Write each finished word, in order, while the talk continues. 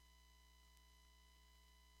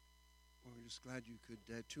just glad you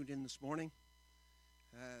could tune in this morning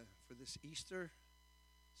for this Easter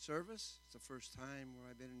service. It's the first time where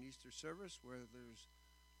I've been in Easter service where there's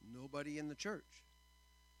nobody in the church.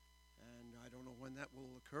 And I don't know when that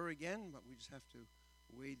will occur again, but we just have to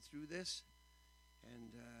wade through this.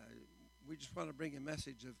 And we just want to bring a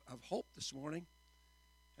message of hope this morning.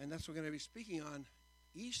 And that's what we're going to be speaking on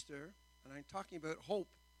Easter. And I'm talking about hope.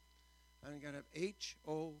 I'm going to have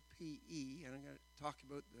H-O-P-E, and I'm going to talk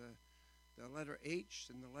about the letter H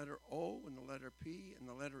and the letter O and the letter P and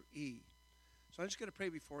the letter E. So I'm just going to pray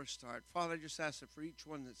before I start. Father, I just ask that for each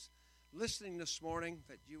one that's listening this morning,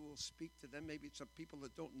 that you will speak to them. Maybe some people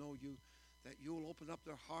that don't know you, that you will open up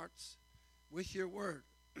their hearts with your word.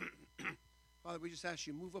 Father, we just ask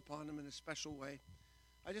you to move upon them in a special way.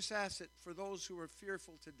 I just ask that for those who are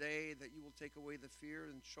fearful today, that you will take away the fear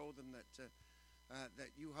and show them that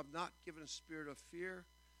you have not given a spirit of fear,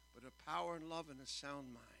 but of power and love and a sound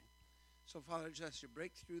mind. So, Father, I just ask you to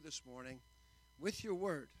break through this morning with your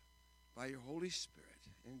word by your Holy Spirit.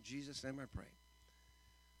 In Jesus' name I pray.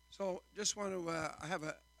 So, just want to, I have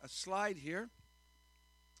a slide here.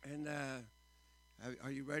 And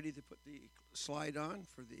are you ready to put the slide on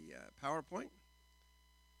for the PowerPoint?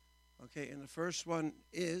 Okay, and the first one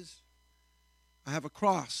is, I have a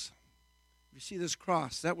cross. You see this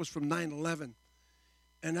cross? That was from 9/11.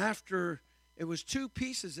 And after, it was two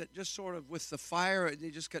pieces that just sort of, with the fire,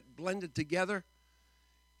 they just got blended together.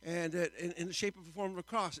 And in the shape of a form of a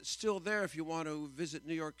cross. It's still there if you want to visit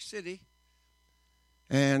New York City.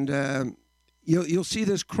 And you'll see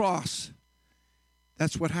this cross.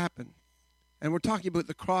 That's what happened. And we're talking about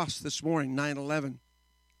the cross this morning, 9/11.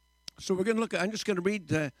 So we're going to look at, I'm just going to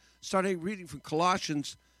read, starting reading from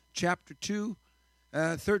Colossians chapter 2,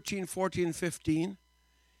 13, 14, 15.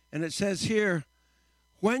 And it says here,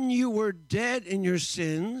 when you were dead in your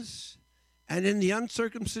sins and in the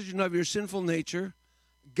uncircumcision of your sinful nature,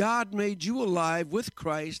 God made you alive with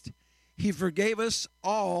Christ. He forgave us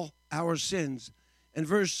all our sins. And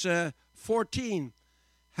verse 14,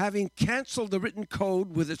 having canceled the written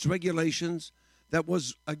code with its regulations that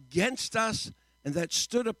was against us and that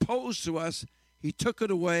stood opposed to us, he took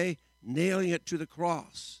it away, nailing it to the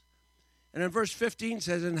cross. And in verse 15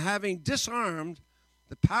 says, and having disarmed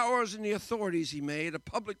the powers and the authorities, he made a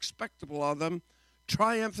public spectacle of them,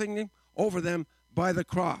 triumphing over them by the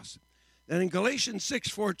cross. And in Galatians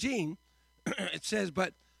 6:14, it says,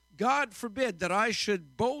 but God forbid that I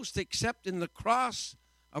should boast except in the cross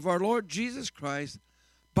of our Lord Jesus Christ,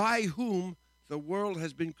 by whom the world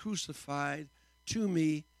has been crucified to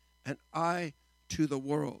me and I to the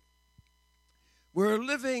world. We're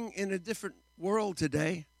living in a different world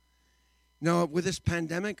today. Now, with this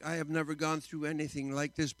pandemic, I have never gone through anything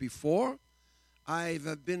like this before.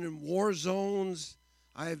 I've been in war zones.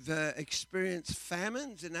 I've experienced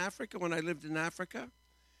famines in Africa when I lived in Africa.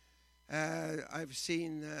 I've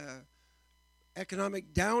seen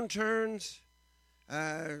economic downturns.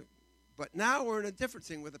 But now we're in a different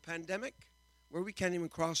thing with a pandemic where we can't even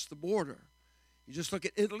cross the border. You just look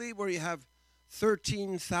at Italy, where you have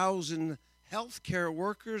 13,000 healthcare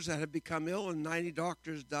workers that have become ill and 90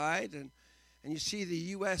 doctors died. And you see the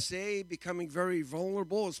USA becoming very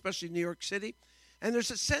vulnerable, especially New York City. And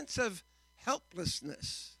there's a sense of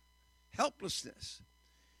helplessness.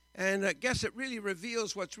 And I guess it really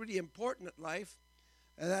reveals what's really important in life,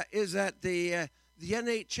 is that the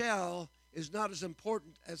NHL is not as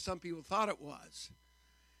important as some people thought it was.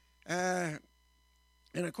 And,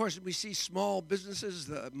 of course, we see small businesses,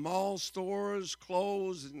 the mall stores,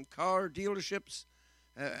 clothes and car dealerships,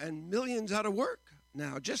 and millions out of work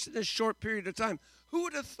now, just in this short period of time. Who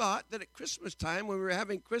would have thought that at Christmas time, when we were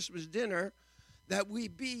having Christmas dinner, that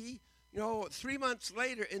we'd be, 3 months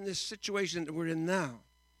later in this situation that we're in now?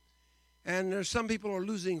 And there's some people are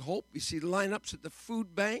losing hope. You see lineups at the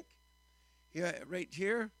food bank, right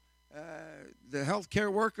here. The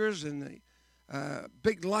healthcare workers and the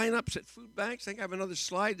big lineups at food banks. I think I have another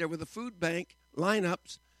slide there with the food bank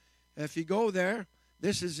lineups. If you go there,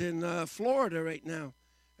 this is in Florida right now.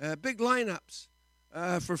 Big lineups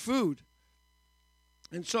for food.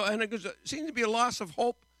 And it seems to be a loss of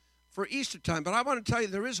hope for Easter time. But I want to tell you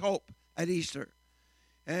there is hope at Easter.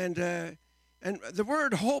 And the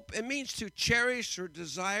word hope, it means to cherish or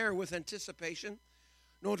desire with anticipation.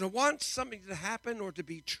 No, to want something to happen or to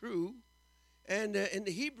be true. And in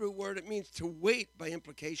the Hebrew word, it means to wait by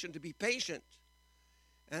implication, to be patient.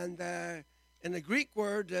 And in the Greek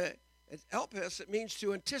word, elpis, it means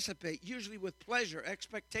to anticipate, usually with pleasure,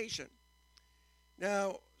 expectation.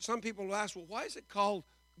 Now, some people will ask, well, why is it called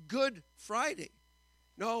Good Friday?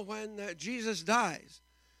 No, when Jesus dies.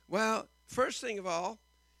 Well, first thing of all,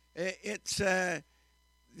 it's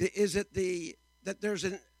is it that there's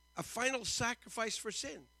a final sacrifice for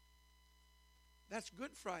sin? That's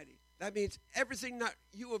Good Friday. That means everything that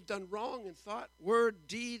you have done wrong in thought, word,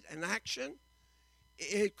 deed, and action,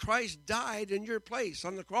 Christ died in your place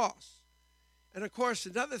on the cross. And of course,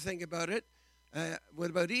 another thing about it, what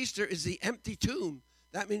about Easter, is the empty tomb.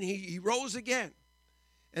 That means he rose again.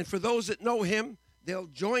 And for those that know him, they'll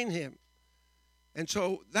join him. And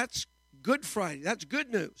so that's Good Friday. That's good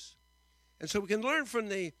news. And so we can learn from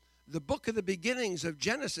the book of the beginnings of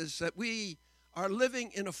Genesis that we are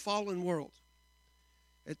living in a fallen world.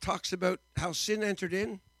 It talks about how sin entered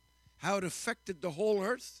in, how it affected the whole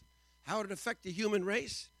earth, how it affected the human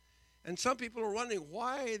race. And some people are wondering,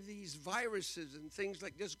 why these viruses and things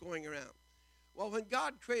like this going around? Well, when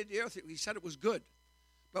God created the earth, he said it was good.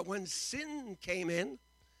 But when sin came in,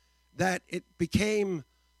 that it became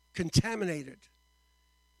contaminated.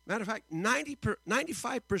 Matter of fact,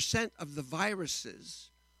 95% of the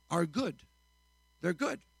viruses are good. They're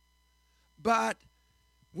good. But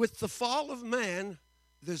with the fall of man,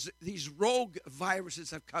 these rogue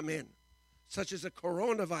viruses have come in, such as a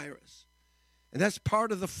coronavirus. And that's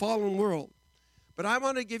part of the fallen world. But I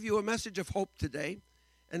want to give you a message of hope today.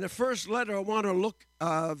 And the first letter I want to look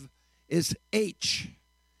of is H.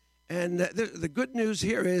 And the good news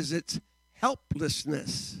here is it's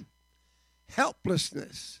helplessness.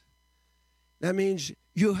 Helplessness. That means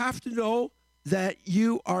you have to know that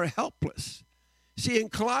you are helpless. See, in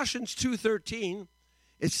Colossians 2:13,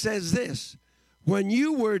 it says this: when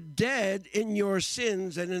you were dead in your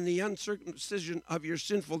sins and in the uncircumcision of your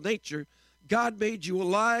sinful nature, God made you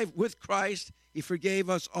alive with Christ. He forgave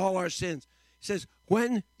us all our sins. It says,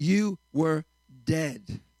 when you were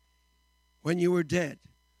dead. When you were dead.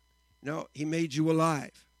 No, he made you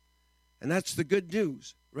alive. And that's the good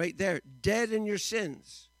news right there. Dead in your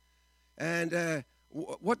sins. And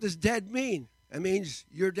what does dead mean? It means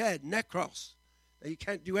you're dead, necros. You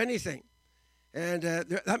can't do anything. And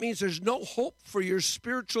that means there's no hope for your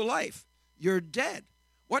spiritual life. You're dead.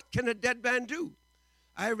 What can a dead man do?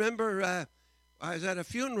 I remember I was at a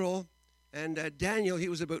funeral, and Daniel, he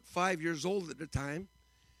was about 5 years old at the time,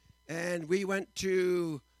 and we went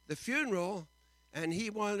to the funeral, and he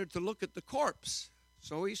wanted to look at the corpse.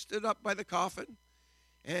 So he stood up by the coffin,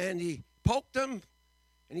 and he poked him,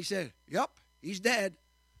 and he said, "Yup, he's dead."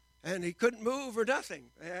 And he couldn't move or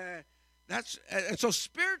nothing. And so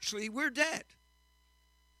spiritually, we're dead.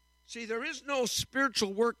 See, there is no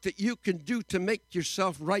spiritual work that you can do to make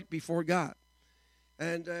yourself right before God.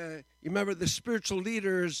 And you remember the spiritual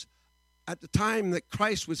leaders at the time that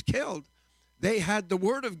Christ was killed, they had the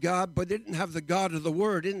Word of God, but they didn't have the God of the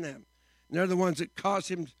Word in them. And they're the ones that caused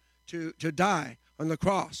him to die on the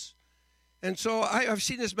cross. And so I've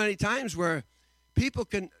seen this many times where people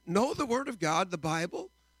can know the Word of God, the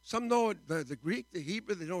Bible. Some know it, the Greek, the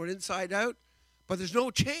Hebrew, they know it inside out, but there's no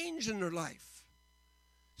change in their life.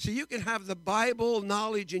 So you can have the Bible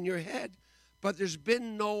knowledge in your head, but there's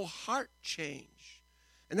been no heart change.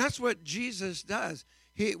 And that's what Jesus does.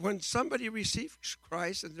 When somebody receives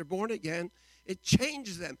Christ and they're born again, it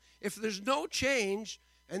changes them. If there's no change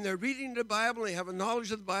and they're reading the Bible and they have a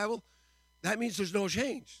knowledge of the Bible, that means there's no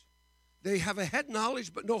change. They have a head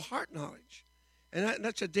knowledge but no heart knowledge. And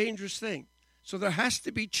that's a dangerous thing. So there has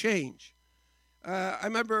to be change. I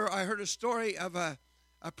remember I heard a story of a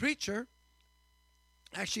preacher.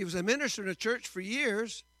 Actually, he was a minister in a church for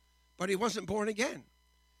years, but he wasn't born again.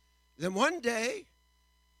 Then one day,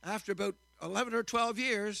 after about 11 or 12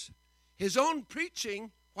 years, his own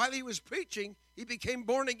preaching, while he was preaching, he became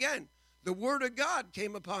born again. The Word of God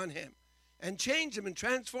came upon him and changed him and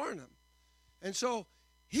transformed him. And so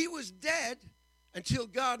he was dead until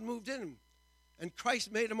God moved in him, and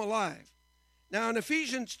Christ made him alive. Now, in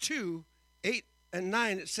Ephesians 2:8 and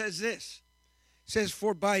 9, it says this. It says,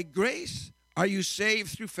 "For by grace are you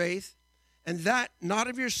saved through faith, and that not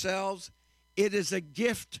of yourselves, it is a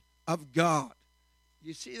gift of God."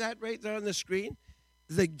 You see that right there on the screen?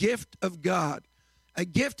 The gift of God. A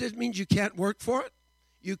gift means you can't work for it.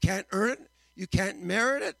 You can't earn it. You can't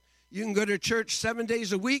merit it. You can go to church 7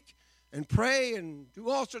 days a week and pray and do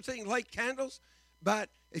all sorts of things, light candles. But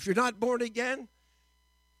if you're not born again,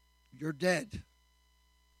 you're dead.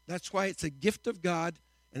 That's why it's a gift of God.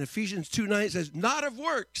 And Ephesians 2:9 says, "Not of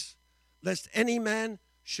works, lest any man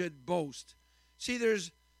should boast." See,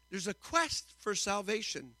 there's a quest for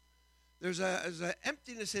salvation. There's an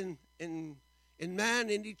emptiness in man,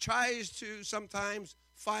 and he tries to sometimes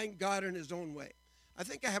find God in his own way. I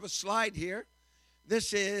think I have a slide here.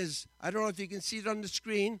 This is, I don't know if you can see it on the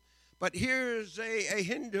screen, but here's a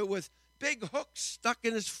Hindu with big hooks stuck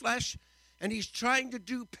in his flesh, and he's trying to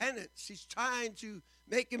do penance. He's trying to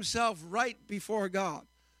make himself right before God.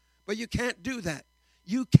 but you can't do that.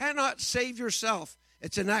 You cannot save yourself.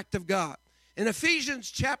 It's an act of God. In Ephesians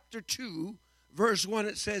chapter 2, verse 1,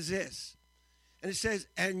 it says this. And it says,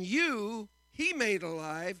 and you he made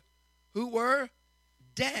alive who were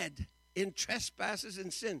dead in trespasses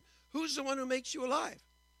and sin. Who's the one who makes you alive?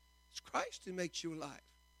 It's Christ who makes you alive.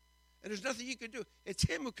 And there's nothing you can do. It's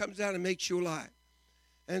him who comes down and makes you alive.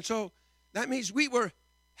 And so that means we were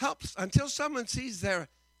helpless. Until someone sees their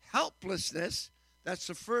helplessness, that's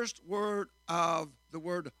the first word of the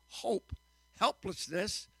word hope.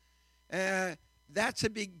 Helplessness. That's a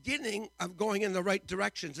beginning of going in the right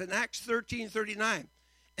directions. In Acts 13:39,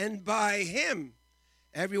 and by him,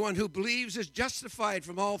 everyone who believes is justified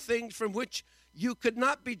from all things from which you could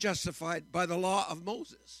not be justified by the law of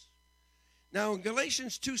Moses. Now in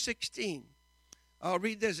Galatians 2:16, I'll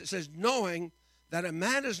read this. It says, knowing that a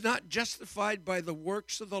man is not justified by the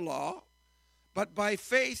works of the law, but by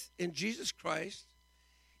faith in Jesus Christ,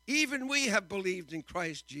 even we have believed in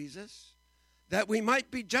Christ Jesus, that we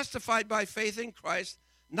might be justified by faith in Christ,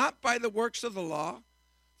 not by the works of the law,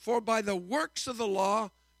 for by the works of the law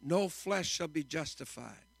no flesh shall be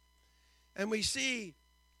justified. And we see,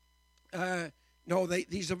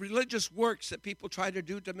 these are religious works that people try to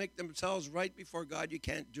do to make themselves right before God. You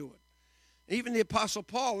can't do it. Even the Apostle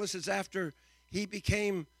Paul, this is after he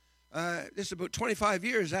became, this is about 25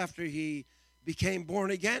 years after he became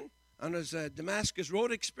born again on his Damascus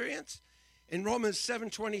Road experience. In Romans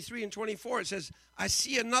 7:23 and 24, it says, I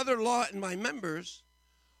see another law in my members,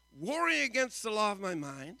 warring against the law of my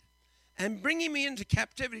mind, and bringing me into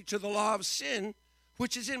captivity to the law of sin,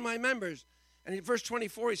 which is in my members. And in verse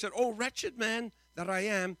 24, he said, O wretched man that I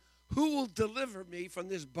am, who will deliver me from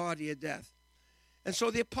this body of death? And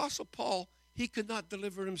so the Apostle Paul, he could not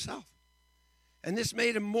deliver himself. And this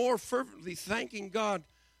made him more fervently thanking God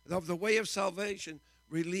of the way of salvation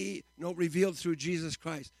revealed through Jesus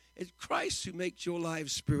Christ. It's Christ who makes you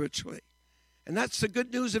alive spiritually. And that's the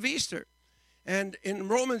good news of Easter. And in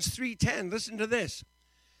Romans 3:10, listen to this.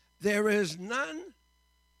 There is none,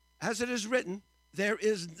 as it is written, there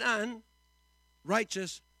is none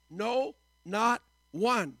righteous, no, not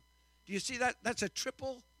one. Do you see that? That's a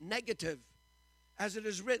triple negative. As it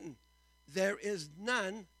is written, there is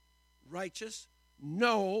none righteous,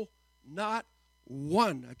 no, not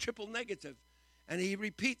one. A triple negative. And he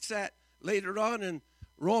repeats that later on in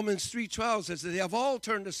Romans 3:12, says that they have all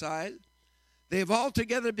turned aside. They have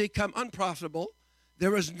altogether become unprofitable.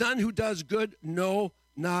 There is none who does good, no,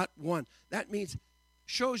 not one. That means,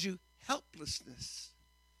 shows you helplessness.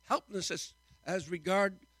 Helplessness as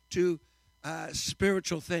regard to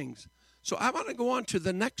spiritual things. So I want to go on to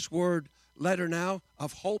the next letter now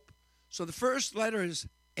of hope. So the first letter is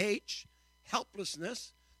H,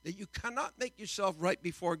 helplessness, that you cannot make yourself right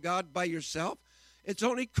before God by yourself. It's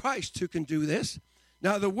only Christ who can do this.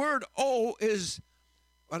 Now the word O is,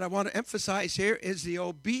 what I want to emphasize here, is the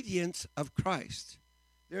obedience of Christ.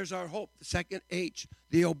 There's our hope. The second H,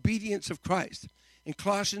 the obedience of Christ. In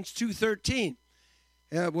Colossians 2:13,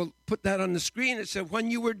 we'll put that on the screen. It said, when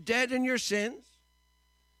you were dead in your sins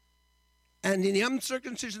and in the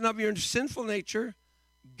uncircumcision of your sinful nature,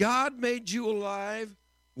 God made you alive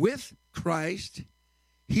with Christ.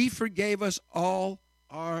 He forgave us all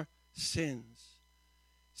our sins.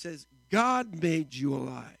 It says, God made you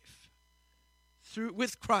alive.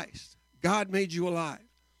 With Christ, God made you alive.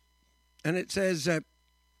 And it says,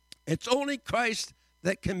 it's only Christ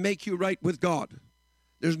that can make you right with God.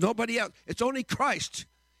 There's nobody else. It's only Christ.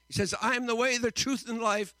 He says, I am the way, the truth, and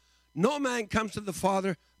life. No man comes to the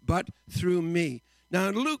Father but through me. Now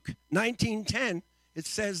in Luke 19:10, it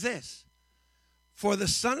says this. For the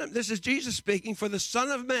this is Jesus speaking, for the Son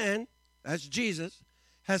of Man, that's Jesus,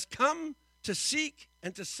 has come to seek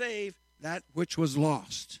and to save that which was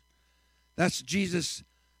lost. That's Jesus'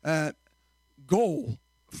 goal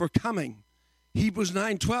for coming. Hebrews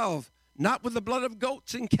 9:12, not with the blood of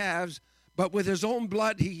goats and calves, but with his own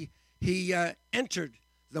blood he entered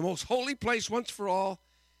the most holy place once for all,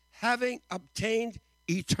 having obtained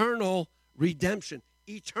eternal redemption.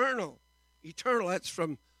 Eternal, that's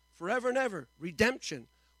from forever and ever. Redemption.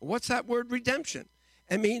 What's that word redemption?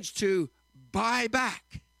 It means to buy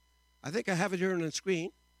back. I think I have it here on the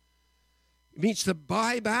screen. It means to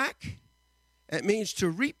buy back. It means to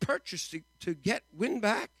repurchase, to win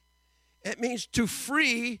back. It means to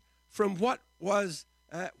free from what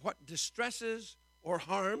distresses or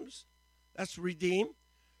harms. That's redeem.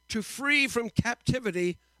 To free from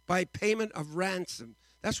captivity by payment of ransom.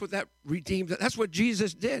 That's what that redeemed. That's what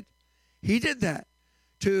Jesus did. He did that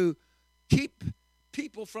to keep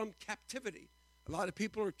people from captivity. A lot of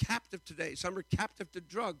people are captive today. Some are captive to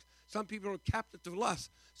drugs. Some people are captive to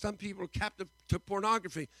lust. Some people are captive to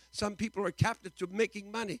pornography. Some people are captive to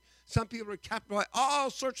making money. Some people are captive by all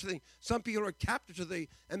sorts of things. Some people are captive to the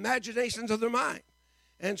imaginations of their mind.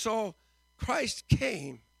 And so Christ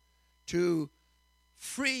came to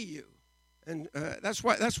free you. And that's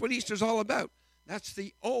what Easter's all about. That's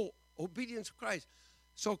the obedience of Christ.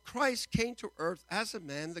 So Christ came to earth as a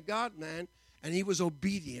man, the God-man, and he was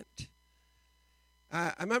obedient.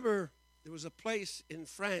 I remember there was a place in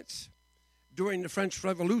France during the French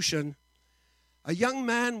Revolution. A young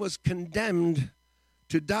man was condemned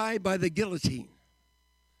to die by the guillotine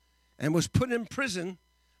and was put in prison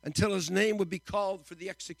until his name would be called for the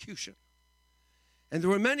execution. And there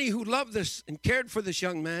were many who loved this and cared for this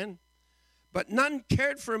young man, but none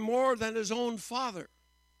cared for him more than his own father.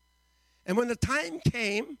 And when the time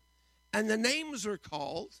came and the names were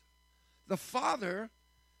called, the father,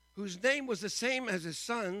 whose name was the same as his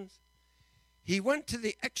son's, he went to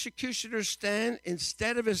the executioner's stand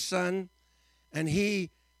instead of his son, and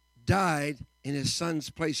he died in his son's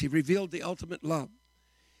place. He revealed the ultimate love.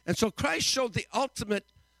 And so Christ showed the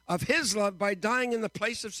ultimate of his love by dying in the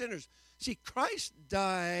place of sinners. See, Christ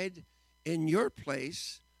died in your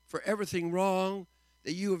place for everything wrong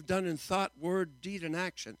that you have done in thought, word, deed, and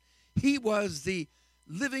action. He was the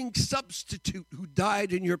living substitute who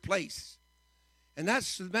died in your place. And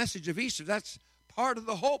that's the message of Easter. That's part of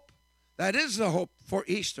the hope. That is the hope for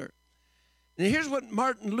Easter. And here's what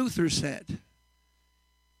Martin Luther said.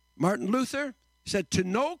 Martin Luther said, to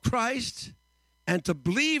know Christ and to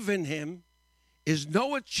believe in him is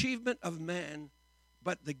no achievement of man,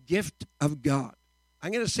 but the gift of God.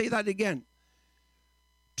 I'm going to say that again.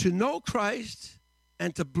 To know Christ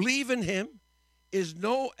and to believe in him is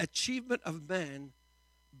no achievement of man,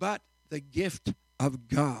 but the gift of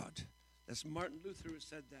God. That's Martin Luther who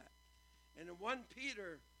said that. And in 1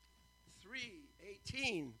 Peter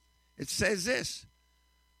 3:18, it says this,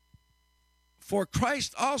 for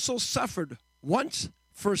Christ also suffered once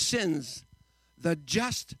for sins, the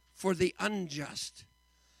just for the unjust,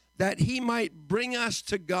 that he might bring us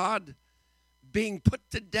to God, being put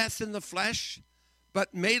to death in the flesh,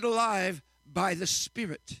 but made alive by the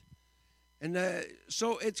Spirit. And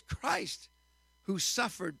so it's Christ who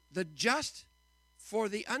suffered, the just for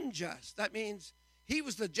the unjust. That means he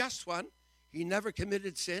was the just one. He never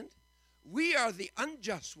committed sin. We are the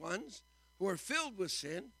unjust ones who are filled with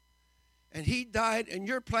sin, and he died in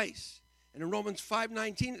your place. And in Romans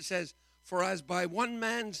 5:19 it says, for as by one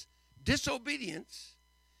man's disobedience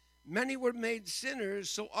many were made sinners,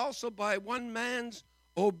 so also by one man's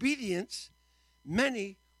obedience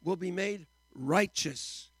many will be made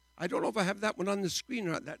righteous. I don't know if I have that one on the screen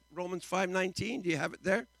or not, that Romans 5:19. Do you have it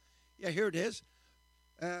there? Yeah, here it is.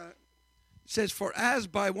 It says, for as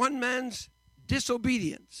by one man's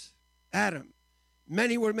disobedience, Adam,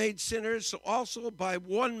 many were made sinners, so also by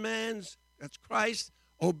one man's, that's Christ,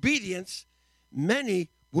 obedience,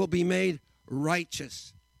 many will be made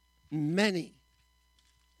righteous. Many.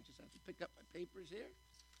 I just have to pick up my papers here.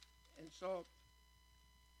 And so,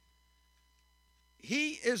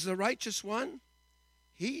 he is the righteous one.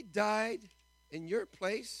 He died in your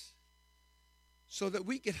place so that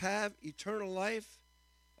we could have eternal life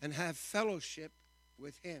and have fellowship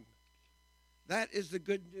with him. That is the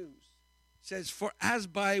good news. It says, for as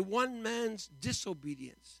by one man's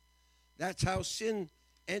disobedience, that's how sin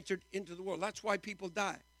entered into the world. That's why people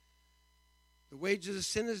die. The wages of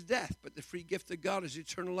sin is death, but the free gift of God is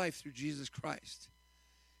eternal life through Jesus Christ.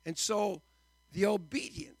 And so the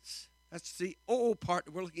obedience, that's the O part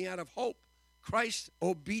that we're looking at of hope, Christ's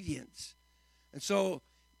obedience. And so,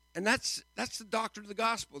 and that's the doctrine of the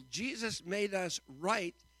gospel. Jesus made us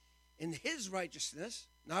right in his righteousness,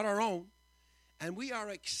 not our own, and we are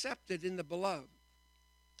accepted in the beloved.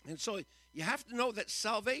 And so you have to know that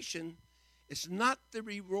salvation is not the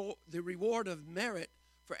reward of merit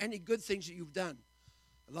for any good things that you've done.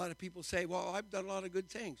 A lot of people say, well, I've done a lot of good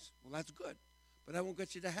things. Well, that's good, but that won't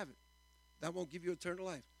get you to heaven. That won't give you eternal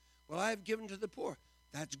life. Well, I have given to the poor.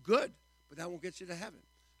 That's good, but that won't get you to heaven.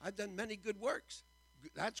 I've done many good works.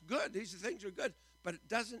 That's good. These things are good, but it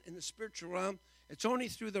doesn't in the spiritual realm. It's only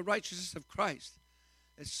through the righteousness of Christ.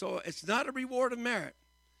 And so it's not a reward of merit.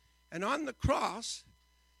 And on the cross,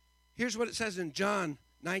 here's what it says in John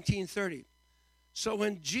 19:30. So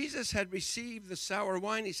when Jesus had received the sour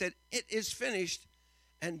wine, he said, it is finished.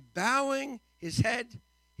 And bowing his head,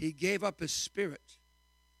 he gave up his spirit.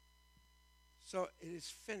 So it is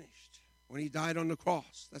finished when he died on the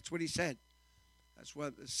cross. That's what he said. That's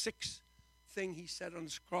what the sixth thing he said on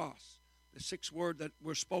his cross, the sixth word that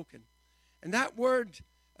were spoken. And that word,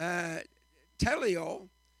 teleo,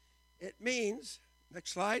 It means,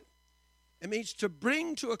 next slide, it means to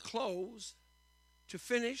bring to a close, to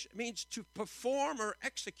finish. It means to perform or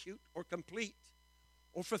execute or complete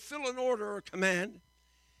or fulfill an order or command.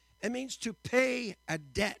 It means to pay a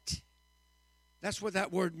debt. That's what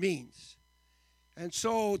that word means. And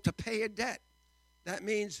so to pay a debt, that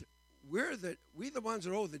means we the ones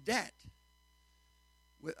that owe the debt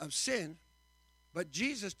of sin, but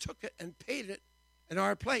Jesus took it and paid it in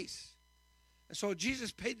our place. And so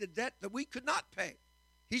Jesus paid the debt that we could not pay.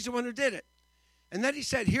 He's the one who did it. And then he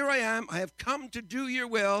said, here I am, I have come to do your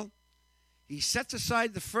will. He sets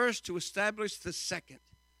aside the first to establish the second,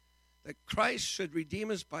 that Christ should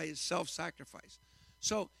redeem us by his self-sacrifice.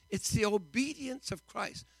 So it's the obedience of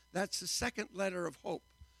Christ. That's the second letter of hope.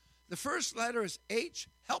 The first letter is H,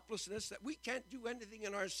 helplessness, that we can't do anything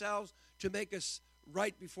in ourselves to make us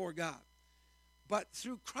right before God. But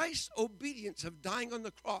through Christ's obedience of dying on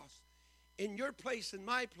the cross, in your place and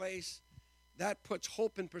my place, that puts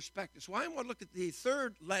hope in perspective. So I want to look at the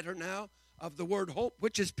third letter now of the word hope,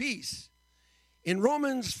 which is peace. In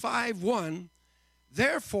Romans 5:1,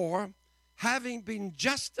 therefore, having been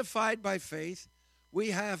justified by faith,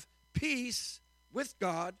 we have peace with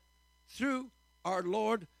God through our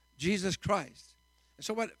Lord Jesus Christ. And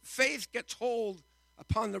so what faith gets hold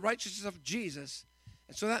upon the righteousness of Jesus,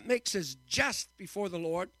 and so that makes us just before the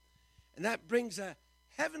Lord, and that brings a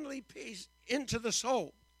heavenly peace into the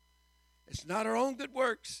soul. It's not our own good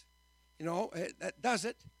works, that does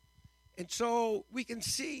it. And so we can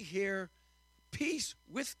see here peace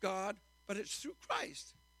with God, but it's through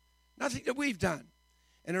Christ. Nothing that we've done.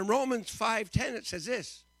 And in Romans 5:10 it says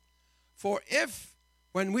this, for if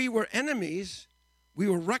when we were enemies, we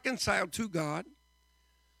were reconciled to God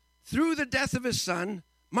through the death of his Son,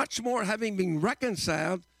 much more having been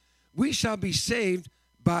reconciled, we shall be saved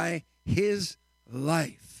by his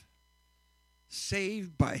life.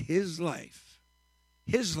 Saved by his life.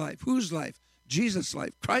 His life. Whose life? Jesus'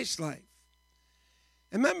 life. Christ's life.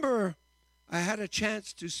 And remember, I had a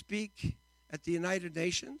chance to speak at the United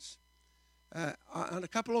Nations on a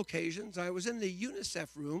couple occasions. I was in the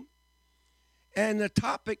UNICEF room, and the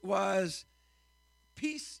topic was,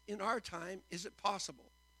 peace in our time, is it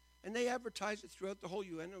possible? And they advertised it throughout the whole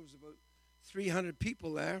UN. There was about 300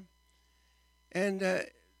 people there. And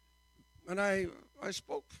I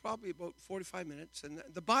spoke probably about 45 minutes, and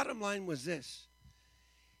the bottom line was this.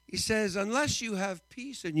 He says, unless you have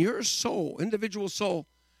peace in your soul, individual soul,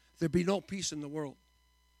 there'd be no peace in the world.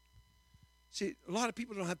 See, a lot of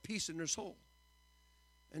people don't have peace in their soul.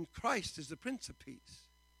 And Christ is the Prince of Peace.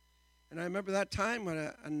 And I remember that time when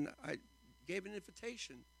I gave an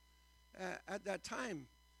invitation. At that time,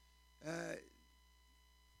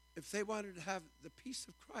 if they wanted to have the peace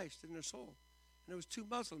of Christ in their soul, and there was 2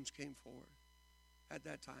 Muslims came forward at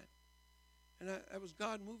that time. And that was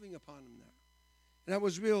God moving upon them there. And that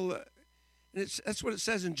was real, and that's what it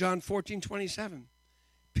says in John 14:27.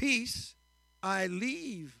 Peace I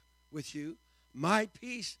leave with you, my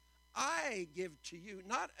peace I give to you,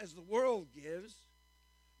 not as the world gives,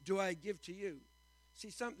 do I give to you.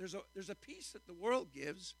 See, there's a peace that the world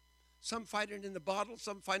gives. Some find it in the bottle,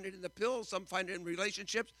 some find it in the pill, some find it in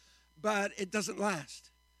relationships, but it doesn't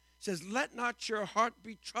last. It says, let not your heart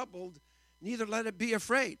be troubled, neither let it be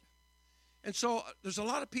afraid. And so there's a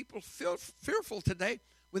lot of people fearful today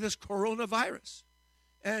with this coronavirus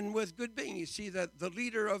and with good being. You see that the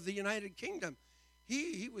leader of the United Kingdom,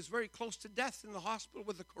 he was very close to death in the hospital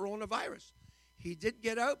with the coronavirus. He did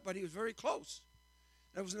get out, but he was very close.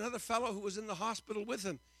 There was another fellow who was in the hospital with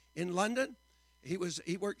him in London. He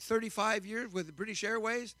worked 35 years with the British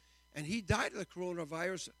Airways, and he died of the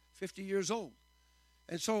coronavirus 50 years old.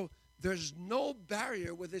 And so there's no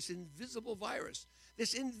barrier with this invisible virus.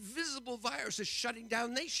 This invisible virus is shutting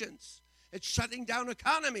down nations. It's shutting down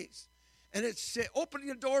economies. And it's opening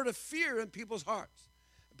a door to fear in people's hearts.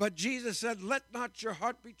 But Jesus said, let not your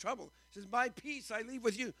heart be troubled. He says, my peace I leave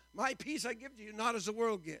with you. My peace I give to you, not as the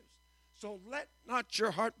world gives. So let not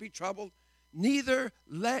your heart be troubled, neither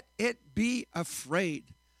let it be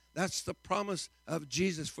afraid. That's the promise of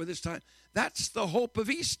Jesus for this time. That's the hope of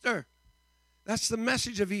Easter. That's the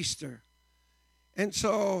message of Easter. And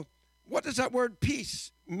so what does that word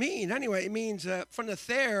peace mean? Anyway, it means, from the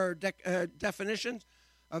Thayer definitions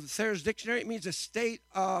of Thayer's dictionary, it means a state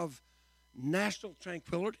of national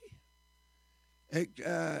tranquility.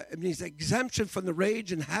 It means exemption from the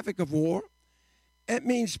rage and havoc of war. It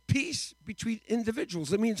means peace between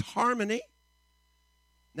individuals. It means harmony.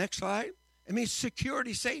 Next slide. It means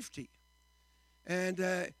security, safety. And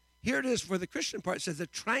here it is for the Christian part. It says the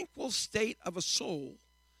tranquil state of a soul,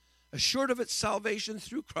 assured of its salvation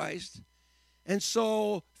through Christ. And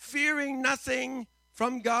so fearing nothing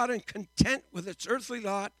from God and content with its earthly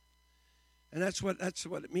lot. And that's what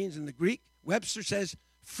it means in the Greek. Webster says,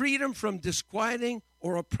 freedom from disquieting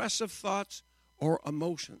or oppressive thoughts or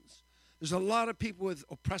emotions. There's a lot of people with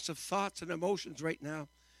oppressive thoughts and emotions right now.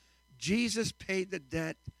 Jesus paid the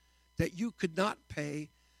debt that you could not pay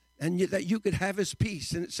and that you could have his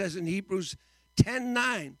peace. And it says in Hebrews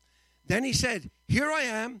 10:9, then he said, here I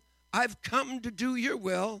am, I've come to do your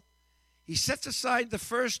will. He sets aside the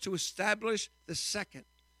first to establish the second,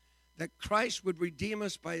 that Christ would redeem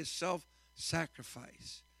us by his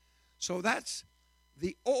self-sacrifice. So that's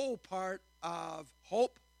the O part of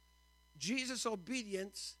hope, Jesus'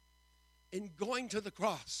 obedience in going to the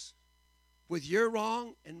cross with your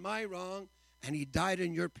wrong and my wrong, and he died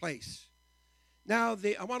in your place. Now,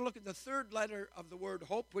 I want to look at the third letter of the word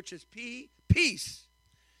hope, which is P, peace.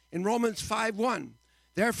 In Romans 5:1,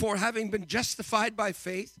 therefore, having been justified by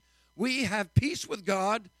faith, we have peace with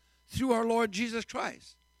God through our Lord Jesus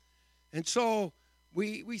Christ. And so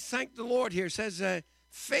we thank the Lord here. It says,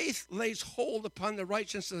 faith lays hold upon the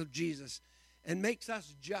righteousness of Jesus and makes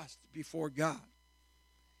us just before God.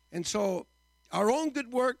 And so our own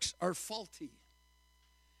good works are faulty,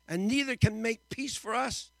 and neither can make peace for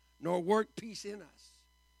us nor work peace in us.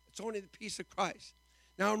 It's only the peace of Christ.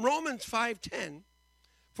 Now in Romans 5:10,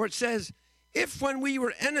 for it says, if when we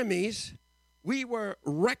were enemies, we were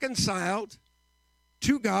reconciled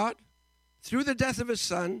to God through the death of his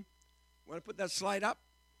son. Want to put that slide up?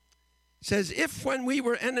 It says, if when we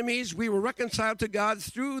were enemies, we were reconciled to God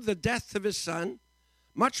through the death of his son,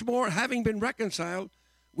 much more, having been reconciled,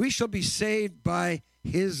 we shall be saved by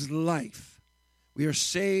his life. We are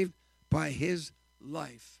saved by his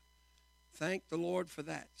life. Thank the Lord for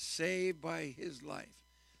that. Saved by his life.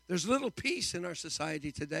 There's little peace in our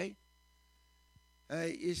society today.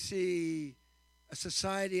 You see a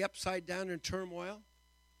society upside down in turmoil.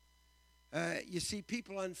 You see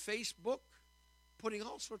people on Facebook putting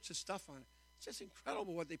all sorts of stuff on it. It's just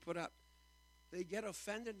incredible what they put up. They get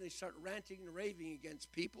offended and they start ranting and raving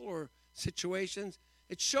against people or situations.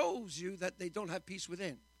 It shows you that they don't have peace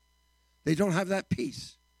within. They don't have that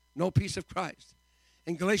peace. No peace of Christ.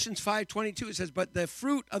 In Galatians 5:22 it says, but the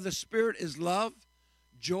fruit of the Spirit is love,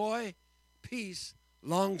 joy, peace,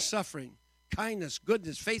 long-suffering, kindness,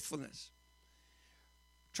 goodness, faithfulness.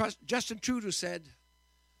 Justin Trudeau said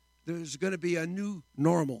there's going to be a new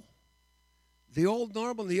normal. The old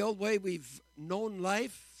normal, the old way we've known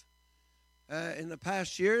life in the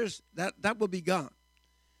past years, that will be gone.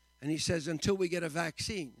 And he says until we get a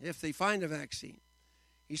vaccine, if they find a vaccine.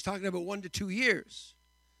 He's talking about 1 to 2 years.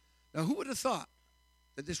 Now, who would have thought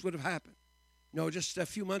that this would have happened? Just a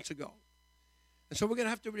few months ago. And so we're going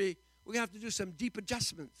to have to do some deep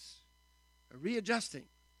adjustments, readjusting.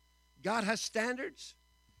 God has standards,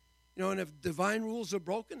 and if divine rules are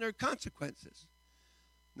broken, there are consequences.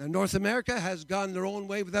 Now, North America has gone their own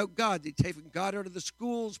way without God. They've taken God out of the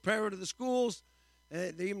schools, prayer out of the schools.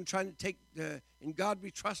 They're even trying to take in God we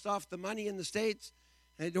trust off the money in the States.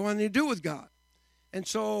 And they don't want anything to do with God. And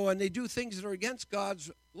they do things that are against God's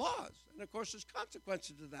laws. And, of course, there's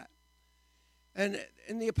consequences to that. And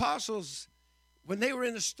the apostles, when they were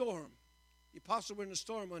in a storm, the apostles were in a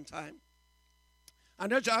storm one time. I'll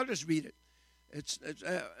just read it. It's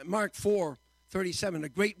Mark 4:37. A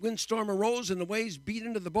great windstorm arose, and the waves beat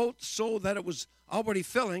into the boat so that it was already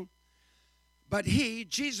filling. But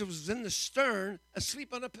Jesus, was in the stern,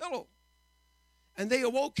 asleep on a pillow. And they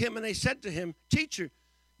awoke him, and they said to him, Teacher,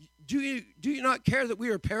 do you not care that we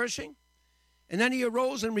are perishing? And then he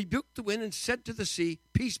arose and rebuked the wind and said to the sea,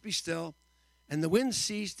 Peace, be still. And the wind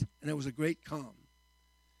ceased, and there was a great calm.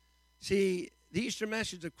 See, the Easter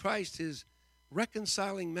message of Christ is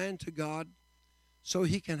reconciling man to God so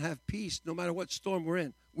he can have peace no matter what storm we're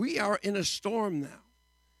in. We are in a storm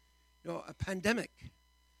now, a pandemic.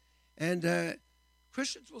 And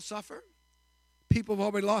Christians will suffer. People have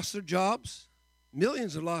already lost their jobs.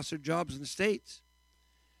 Millions have lost their jobs in the States.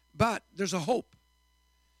 But there's a hope.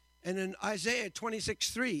 And in Isaiah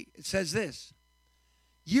 26:3, it says this,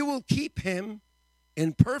 you will keep him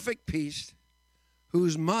in perfect peace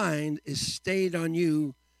whose mind is stayed on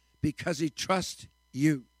you because he trusts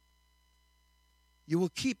you. You will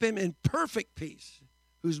keep him in perfect peace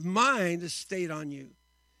whose mind is stayed on you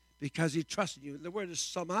because he trusts you. The word is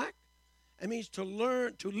samak. It means to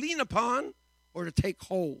lean upon or to take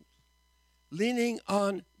hold. Leaning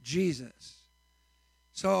on Jesus.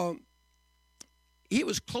 So he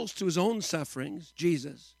was close to his own sufferings,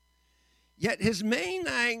 Jesus. Yet his main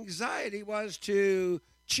anxiety was to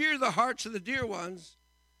cheer the hearts of the dear ones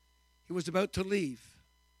he was about to leave.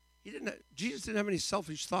 Jesus didn't have any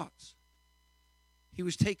selfish thoughts. He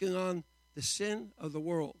was taking on the sin of the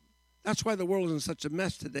world, That's why the world is in such a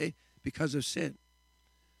mess today, because of sin.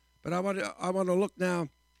 But I want to look now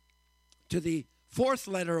to the fourth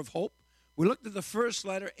letter of hope. We looked at the first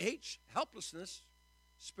letter, H, helplessness,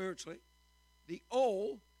 spiritually. The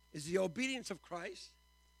O is the obedience of Christ.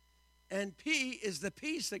 And P is the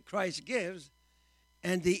peace that Christ gives.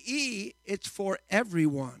 And the E, it's for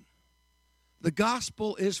everyone. The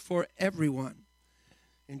gospel is for everyone.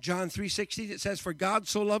 In John 3:16, it says, "For God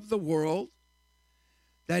so loved the world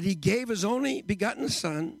that he gave his only begotten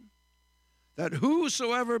Son, that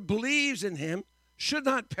whosoever believes in him should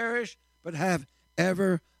not perish, but have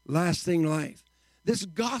everlasting life." This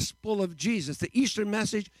gospel of Jesus, the Easter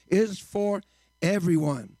message, is for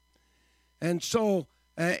everyone. And so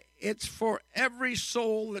it's for every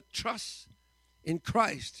soul that trusts in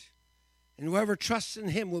Christ. And whoever trusts in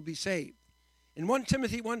him will be saved. In 1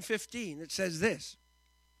 Timothy 1:15, it says this,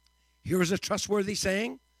 "Here is a trustworthy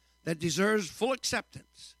saying that deserves full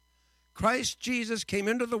acceptance. Christ Jesus came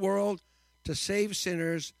into the world to save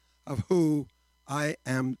sinners, of who I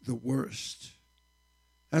am the worst."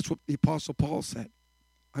 That's what the Apostle Paul said.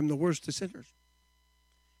 I'm the worst of sinners.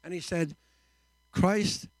 And he said,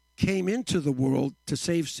 Christ came into the world to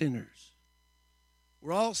save sinners.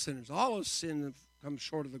 We're all sinners. All of sin have come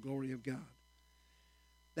short of the glory of God.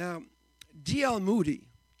 Now, D.L. Moody,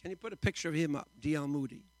 can you put a picture of him up? D.L.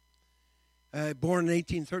 Moody. Born in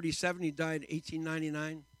 1837, he died in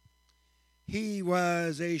 1899. He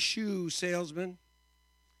was a shoe salesman,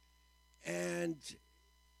 and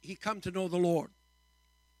he come to know the Lord.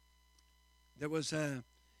 He was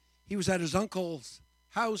at his uncle's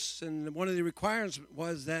house, and one of the requirements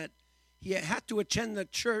was that he had to attend the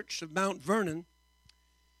church of Mount Vernon,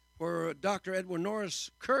 where Dr. Edwin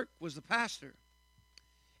Norris Kirk was the pastor.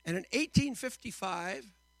 And in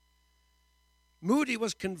 1855, Moody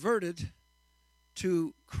was converted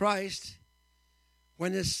to Christ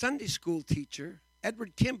when his Sunday school teacher,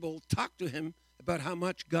 Edward Kimball, talked to him about how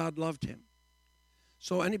much God loved him.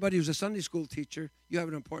 So anybody who's a Sunday school teacher, you have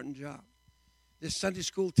an important job. This Sunday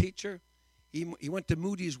school teacher, he went to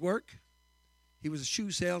Moody's work. He was a shoe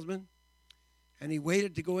salesman, and he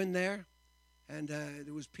waited to go in there. And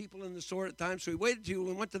there was people in the store at the time, so he waited till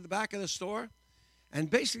he went to the back of the store. And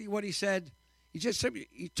basically what he said,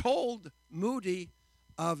 he told Moody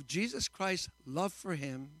of Jesus Christ's love for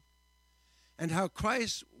him and how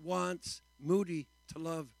Christ wants Moody to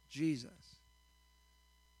love Jesus.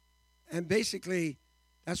 And basically,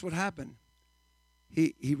 that's what happened.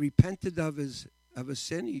 He repented of his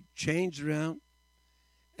sin. He changed around,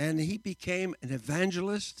 and he became an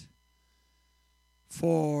evangelist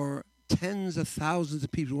for tens of thousands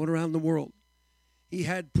of people who went around the world. He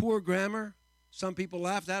had poor grammar. Some people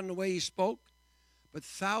laughed at him the way he spoke, but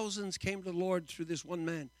thousands came to the Lord through this one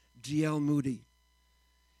man, D.L. Moody.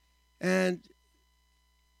 And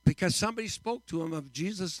because somebody spoke to him of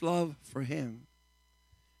Jesus' love for him,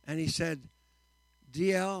 and he said,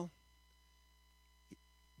 D.L.,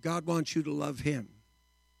 God wants you to love him.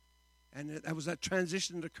 And that was that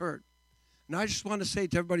transition that occurred. And I just want to say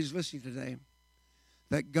to everybody who's listening today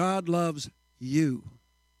that God loves you.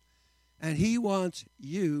 And he wants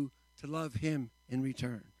you to love him in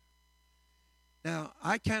return. Now,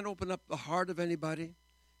 I can't open up the heart of anybody.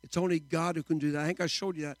 It's only God who can do that. I think I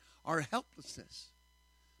showed you that. Our helplessness.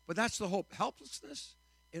 But that's the hope. Helplessness,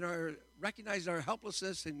 recognizing our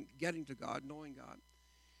helplessness in getting to God, knowing God.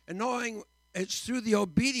 And knowing it's through the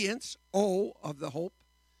obedience, O, of the hope,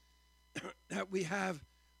 that we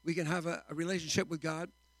can have a relationship with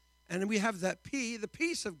God. And then we have that P, the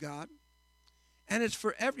peace of God. And it's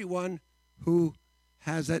for everyone who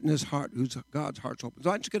has that in his heart, whose God's heart's open. So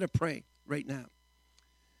I'm just going to pray right now.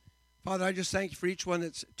 Father, I just thank you for each one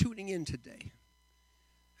that's tuning in today.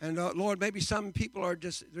 And Lord, maybe some people are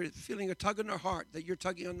they're feeling a tug in their heart, that you're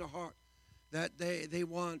tugging on their heart, that they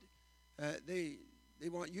want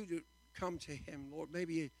you to come to him, Lord.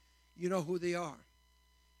 Maybe you know who they are.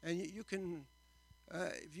 And you can,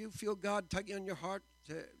 if you feel God tugging on your heart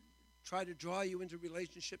to try to draw you into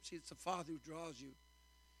relationships, it's the Father who draws you.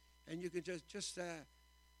 And you can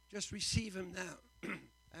just receive him now.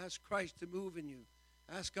 Ask Christ to move in you.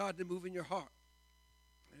 Ask God to move in your heart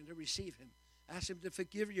and to receive him. Ask him to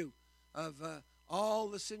forgive you of all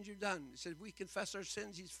the sins you've done. He said, if we confess our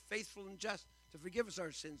sins, he's faithful and just to forgive us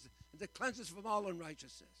our sins and to cleanse us from all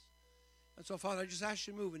unrighteousness. And so, Father, I just ask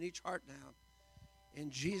you to move in each heart now. In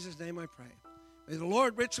Jesus' name I pray. May the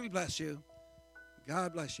Lord richly bless you.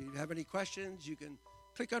 God bless you. If you have any questions, you can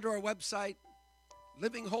click onto our website,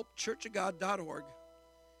 livinghopechurchofgod.org.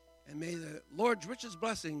 And may the Lord's richest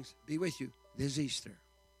blessings be with you this Easter.